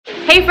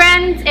Hey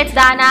friends, it's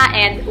Dana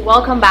and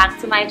welcome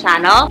back to my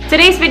channel.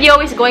 Today's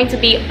video is going to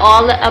be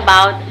all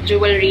about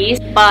jewelry,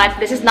 but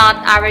this is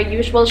not our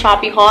usual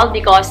Shopee haul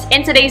because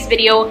in today's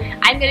video,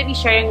 I'm going to be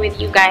sharing with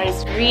you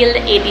guys real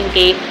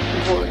 18K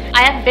gold.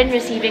 I have been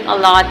receiving a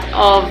lot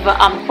of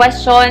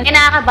questions and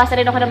nakakabasa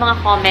rin ako ng mga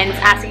comments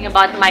asking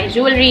about my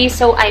jewelry,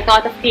 so I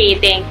thought of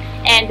creating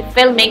and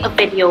filming a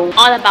video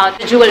all about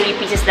the jewelry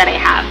pieces that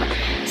I have.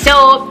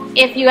 So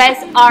if you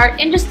guys are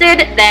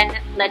interested, then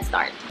let's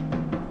start.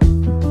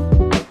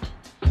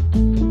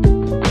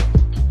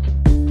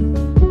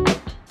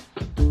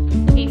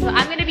 So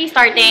I'm going to be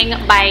starting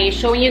by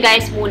showing you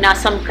guys muna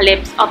some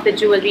clips of the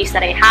jewelries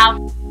that I have.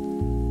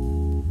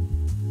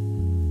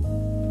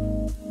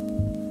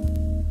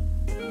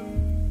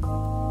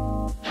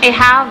 I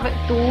have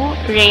two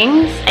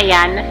rings.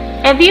 Ayan.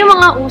 Ito yung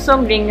mga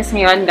usong rings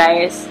ngayon,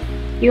 guys.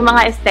 Yung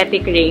mga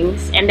aesthetic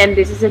rings. And then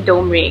this is a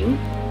dome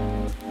ring.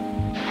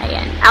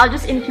 Ayan. I'll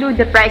just include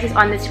the prices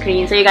on the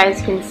screen so you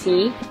guys can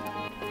see.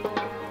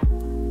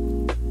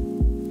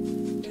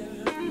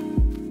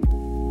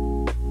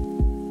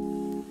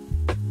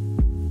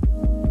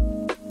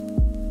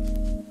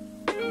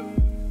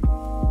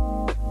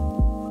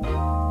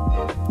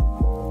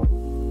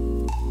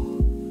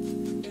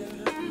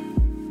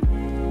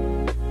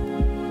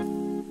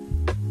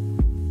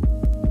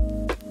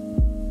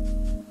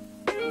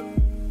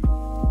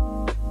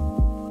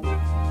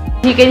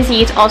 You can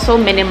see it's also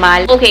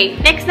minimal. Okay,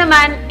 next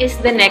naman is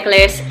the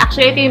necklace.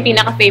 Actually, ito yung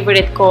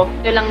pinaka-favorite ko.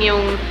 Ito lang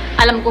yung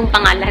alam kong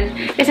pangalan.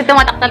 Kasi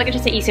tumatak talaga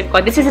siya sa isip ko.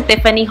 This is a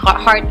Tiffany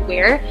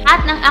hardware.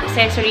 At ng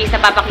accessories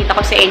na papakita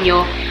ko sa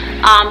inyo,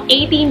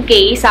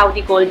 18K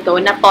Saudi gold to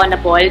na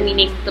pawnable.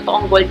 Meaning,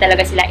 totoong gold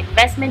talaga sila.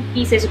 Investment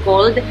pieces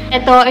gold.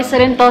 Ito, isa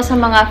rin to sa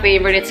mga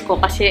favorites ko.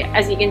 Kasi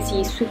as you can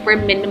see, super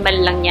minimal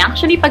lang niya.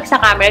 Actually, pag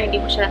sa camera, hindi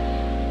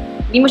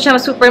mo siya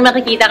super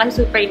makikita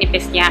kasi super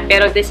nipis niya.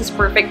 Pero this is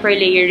perfect for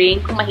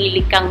layering. Kung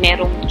mahilig kang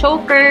merong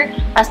choker,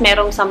 tapos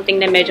merong something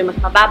na medyo mas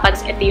mababa,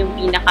 tapos ito yung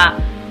pinaka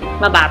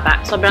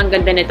mababa. Sobrang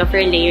ganda nito for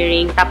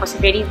layering. Tapos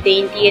very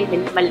dainty and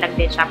minimal lang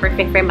din siya.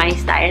 Perfect for my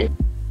style.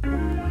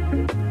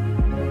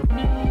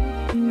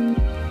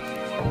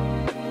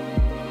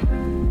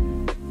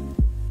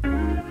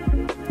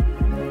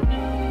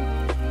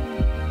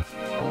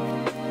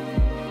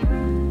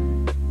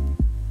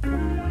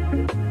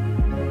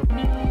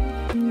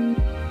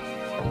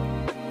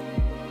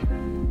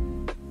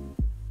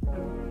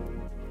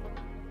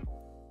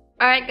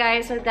 Alright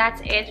guys, so that's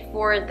it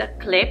for the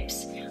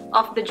clips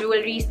of the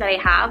jewelries that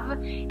I have.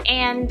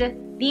 And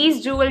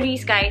these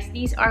jewelries, guys,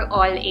 these are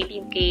all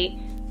 18K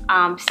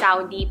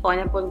Saudi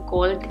pawnable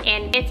gold.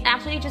 And it's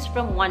actually just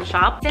from one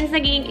shop. Since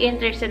naging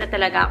interested na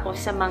talaga ako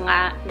sa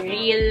mga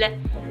real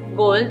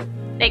gold,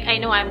 like I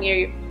know I'm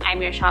your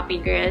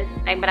Shopee girl.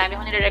 Like marami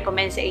akong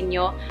nire-recommend sa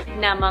inyo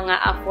na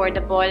mga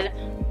affordable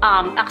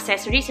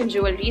accessories and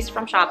jewelries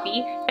from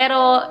Shopee.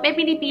 Pero may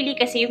pinipili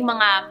kasi yung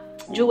mga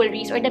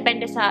jewelries or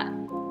depende sa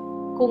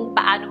kung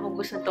paano mo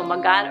gusto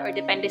tumagal or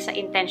depende sa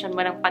intention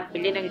mo ng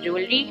pagbili ng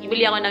jewelry.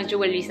 Bibili ako ng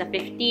jewelries na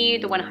 50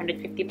 to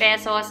 150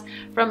 pesos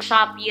from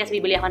Shopee. Tapos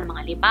bibili ako ng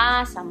mga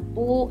 5,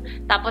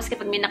 10. Tapos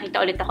kapag may nakita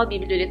ulit ako,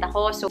 bibili ulit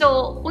ako. So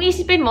kung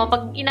isipin mo,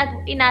 pag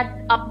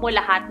in-add up mo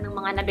lahat ng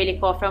mga nabili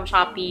ko from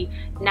Shopee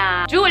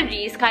na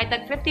jewelries, kahit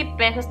tag 50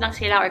 pesos lang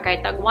sila or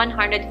kahit tag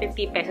 150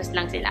 pesos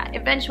lang sila,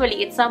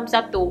 eventually it sums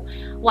up to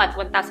what?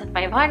 1,500,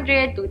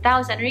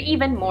 2,000 or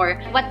even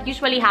more. What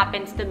usually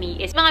happens to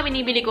me is mga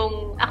binibili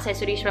kong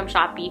accessories from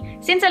Shopee,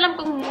 since alam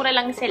kong mura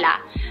lang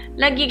sila,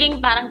 nagiging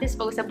parang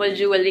disposable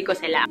jewelry ko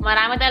sila.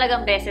 Marami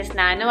talagang beses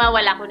na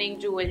nawawala ko na yung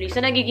jewelry.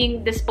 So,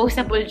 nagiging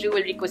disposable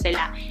jewelry ko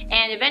sila.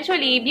 And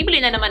eventually, bibili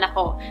na naman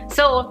ako.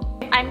 So,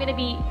 I'm gonna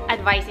be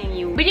advising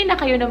you, bili na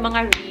kayo ng mga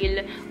real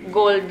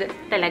gold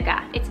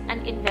talaga. It's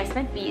an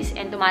investment piece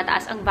and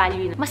tumataas ang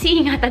value. Mas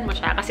iingatan mo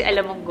siya kasi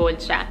alam mong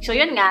gold siya. So,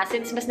 yun nga,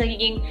 since mas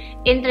nagiging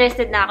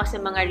interested na ako sa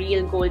mga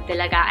real gold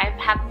talaga, I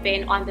have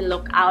been on the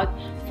lookout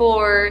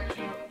for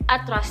a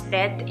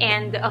trusted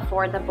and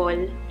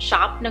affordable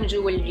shop ng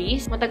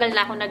jewelries. Matagal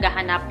na ako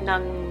naghahanap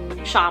ng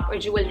shop or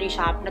jewelry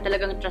shop na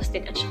talagang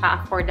trusted at saka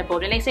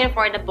affordable. When I say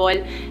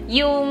affordable,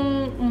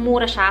 yung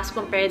mura siya as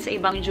compared sa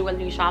ibang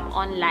jewelry shop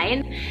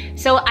online.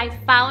 So, I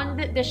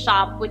found the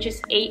shop which is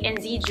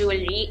A&Z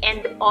Jewelry,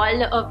 and all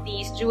of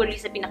these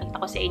jewelries na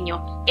pinakita ko sa inyo,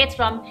 it's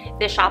from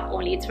the shop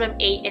only. It's from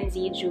A&Z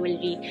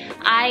Jewelry.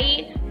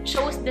 I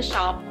chose the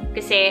shop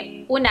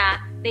kasi una,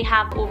 they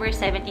have over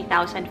 70,000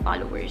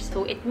 followers.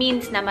 So, it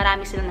means na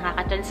marami silang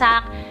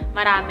nakaka-transact,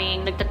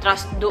 maraming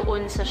nagtatrust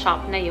doon sa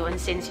shop na yun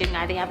since yun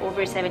nga, they have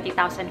over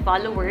 70,000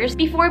 followers.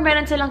 Before,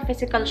 meron silang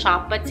physical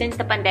shop, but since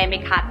the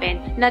pandemic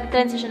happened,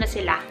 nag-transition na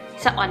sila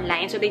sa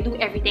online. So, they do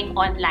everything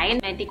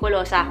online.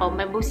 Meticulosa ako,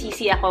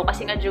 mabusisi ako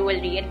kasi nga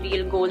jewelry and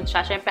real gold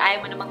siya. Siyempre,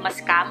 ayaw mo namang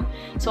ma-scam.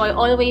 So, I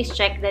always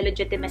check the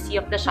legitimacy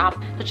of the shop.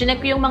 So,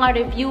 chinek ko yung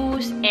mga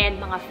reviews and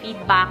mga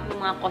feedback ng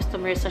mga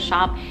customers sa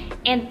shop.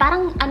 And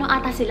parang ano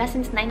ata sila,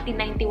 since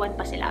 1991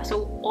 pa sila.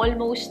 So,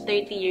 almost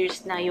 30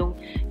 years na yung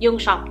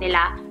shop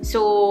nila.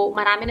 So,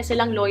 marami na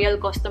silang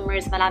loyal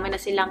customers, marami na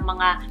silang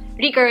mga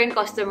recurring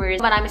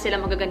customers. Marami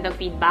silang magagandang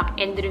feedback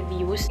and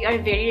reviews. They are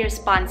very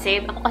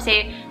responsive. Ako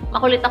kasi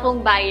makulit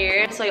akong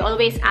buyer, so I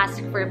always ask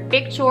for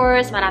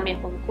pictures, marami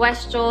akong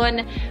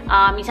question.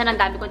 Minsan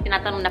ang dami kong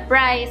tinatanong na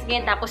price,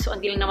 ganyan, tapos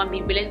unti lang naman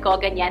bibilin ko,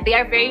 ganyan. They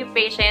are very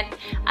patient.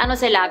 Ano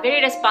sila,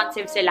 very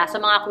responsive sila sa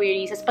mga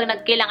queries. As pag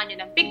nagkailangan nyo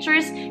ng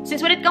pictures,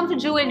 since when it comes to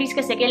jewelries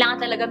kasi, kailangan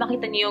talaga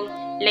makita nyo yung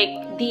like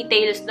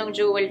details ng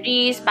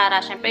jewelries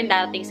para syempre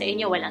darating sa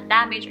inyo walang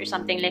damage or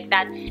something like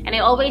that. And I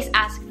always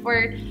ask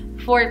for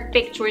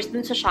pictures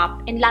dun sa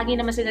shop, and lagi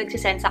naman sila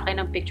nagsisend sa akin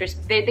ng pictures.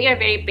 They are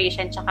very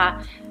patient,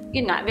 tsaka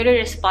yun nga, very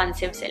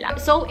responsive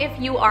sila. So, if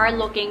you are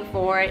looking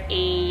for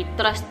a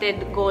trusted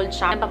gold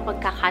shop na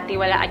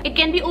pagkakatiwalaan, it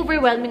can be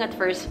overwhelming at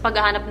first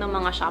paghahanap ng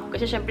mga shop.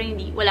 Kasi syempre,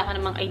 wala ka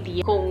namang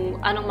idea kung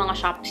anong mga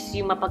shops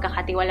yung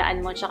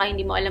mapagkakatiwalaan mo. Tsaka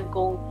hindi mo alam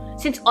kung,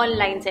 since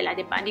online sila,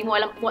 di ba? Hindi mo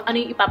alam kung ano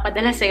yung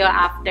ipapadala sa'yo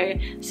after.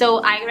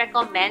 So, I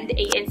recommend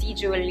A&Z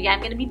Jewelry.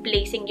 I'm gonna be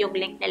placing yung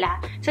link nila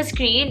sa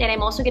screen. And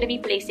I'm also gonna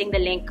be placing the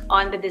link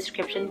on the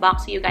description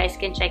box so you guys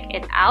can check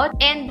it out.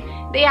 And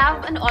they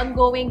have an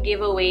ongoing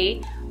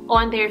giveaway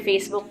on their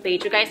Facebook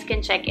page. You guys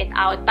can check it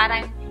out.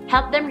 Parang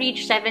help them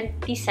reach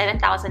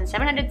 77,777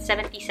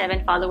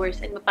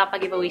 followers and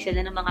magpapag-giveaway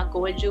sila ng mga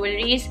gold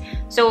jewelries.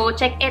 So,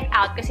 check it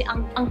out kasi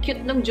ang cute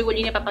ng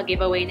jewelry na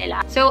papag-giveaway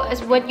nila. So, as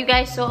what you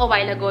guys saw a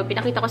while ago,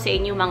 pinakita ko sa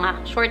inyo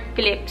mga short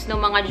clips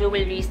ng mga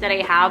jewelries that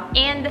I have,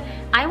 and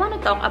I want to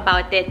talk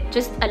about it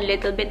just a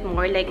little bit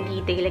more, like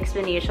detailed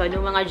explanation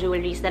ng mga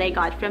jewelries that I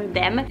got from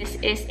them.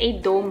 This is a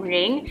dome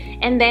ring,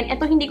 and then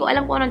ito hindi ko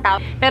alam kung anong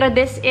tawag, pero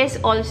this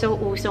is also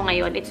uso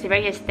ngayon. It's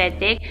very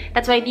aesthetic.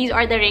 That's why these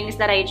are the rings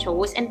that I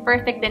chose, and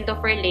perfect din to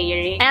for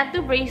layering. I have two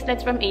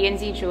bracelets from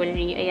A&Z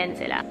Jewelry. Ayan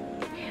sila.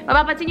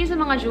 Mapapansin nyo sa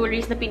mga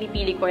jewelries na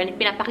pinipili ko and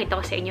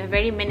pinapakita ko sa inyo,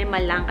 very minimal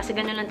lang. Kasi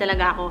ganun lang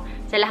talaga ako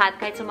sa lahat.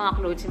 Kahit sa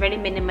mga clothes,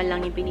 very minimal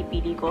lang yung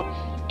pinipili ko.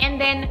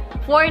 And then,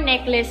 for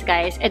necklace,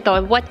 guys,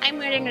 ito, what I'm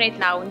wearing right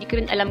now, hindi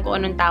ko rin alam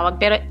kung anong tawag,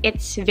 pero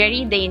it's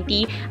very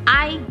dainty.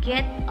 I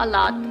get a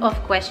lot of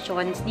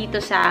questions dito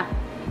sa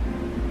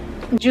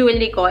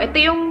jewelry ko. Ito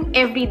yung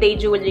everyday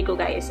jewelry ko,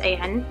 guys.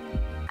 Ayan.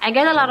 I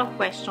get a lot of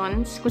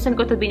questions kung saan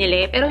ko ito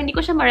binili, pero hindi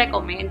ko siya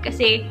ma-recommend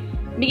kasi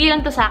bigay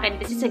lang to sa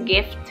akin. This is a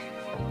gift.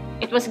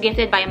 It was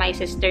gifted by my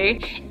sister.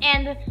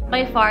 And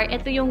by far,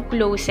 ito yung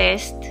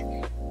closest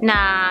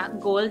na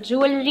gold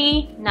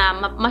jewelry na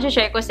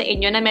masashare ko sa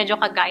inyo na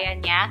medyo kagaya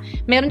niya.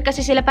 Meron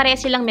kasi sila, pareha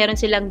silang meron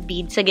silang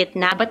bead sa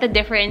gitna. But the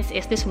difference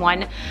is this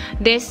one,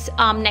 this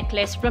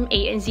necklace from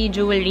A&Z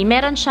Jewelry,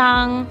 meron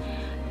siyang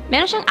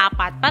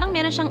apat. Parang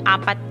meron siyang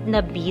apat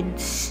na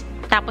beads.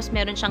 Tapos,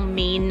 meron siyang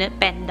main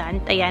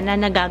pendant. Ayan, na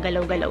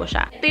nagagalaw-galaw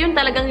siya. Ito yung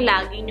talagang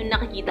lagi nyo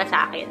nakikita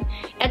sa akin.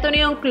 Ito na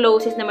yung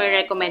closest na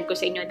ma-recommend ko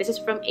sa inyo. This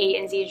is from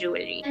A&Z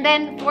Jewelry. And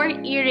then, for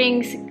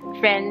earrings,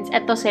 friends,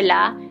 ito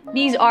sila.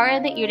 These are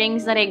the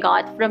earrings that I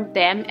got from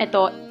them.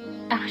 Ito,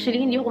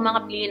 actually, hindi ko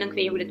makapili ng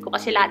favorite ko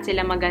kasi lahat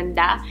sila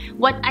maganda.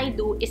 What I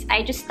do is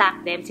I just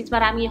stack them since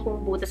marami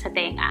akong butas sa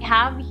tenga. I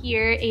have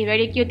here a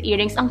very cute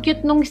earrings. Ang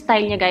cute nung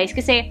style niya, guys,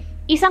 kasi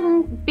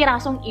isang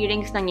pirasong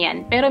earrings lang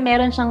yan, pero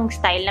meron siyang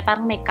style na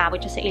parang may kabot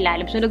siya sa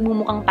ilalim. So,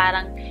 nagmumukhang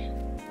parang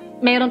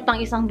meron pang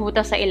isang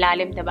butas sa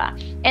ilalim, diba?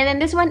 And then,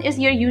 this one is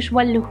your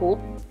usual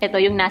hoop. Ito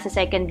yung nasa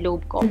second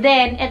lobe ko.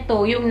 Then,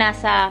 ito yung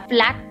nasa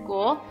flat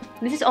ko.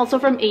 This is also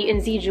from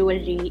A&Z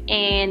Jewelry.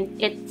 And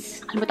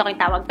it's, kalimutan ko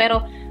yung tawag,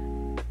 pero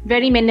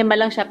very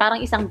minimal lang siya. Parang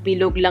isang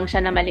bilog lang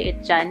siya na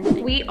maliit dyan.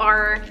 We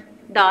are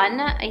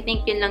done. I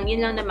think yun lang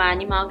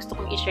naman yung mga gusto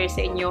kong i-share sa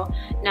inyo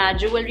na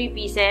jewelry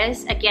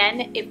pieces.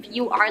 Again, if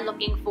you are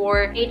looking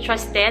for a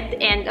trusted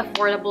and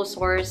affordable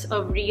source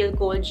of real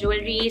gold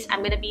jewelries, I'm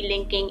gonna be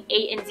linking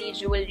A&Z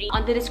Jewelry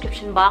on the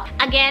description box.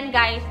 Again,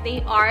 guys, they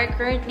are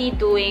currently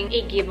doing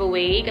a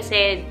giveaway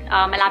kasi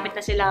malapit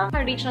na sila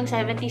reach ng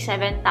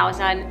 77,000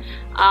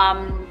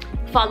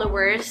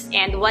 followers,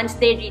 and once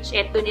they reach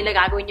it, doon nila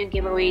gagawin yung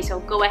giveaway. So,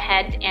 go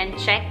ahead and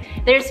check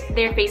their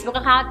Facebook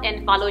account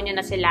and follow nyo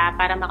na sila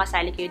para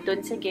makasali kayo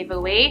doon sa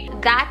giveaway.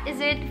 That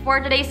is it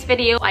for today's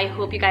video. I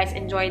hope you guys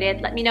enjoyed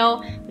it. Let me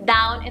know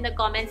down in the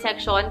comment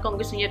section kung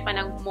gusto nyo pa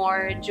ng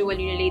more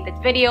jewelry-related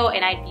video,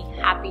 and I'd be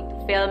happy to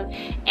film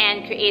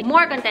and create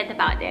more content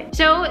about it.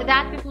 So,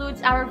 that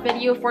concludes our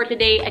video for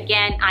today.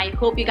 Again, I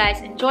hope you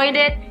guys enjoyed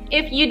it.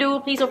 If you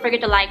do, please don't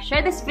forget to like,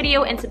 share this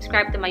video, and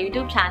subscribe to my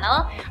YouTube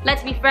channel.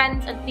 Let's be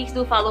friends, and please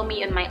do follow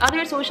me on my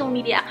other social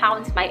media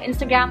accounts, my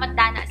Instagram at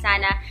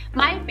 @𝗓𝗓𝗓,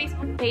 my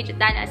Facebook page at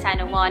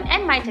𝗓𝗓𝗓1,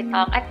 and my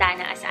TikTok at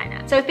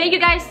𝗓𝗓𝗓𝗓. So thank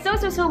you guys so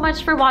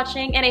much for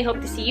watching, and I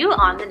hope to see you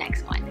on the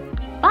next one.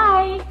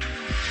 Bye!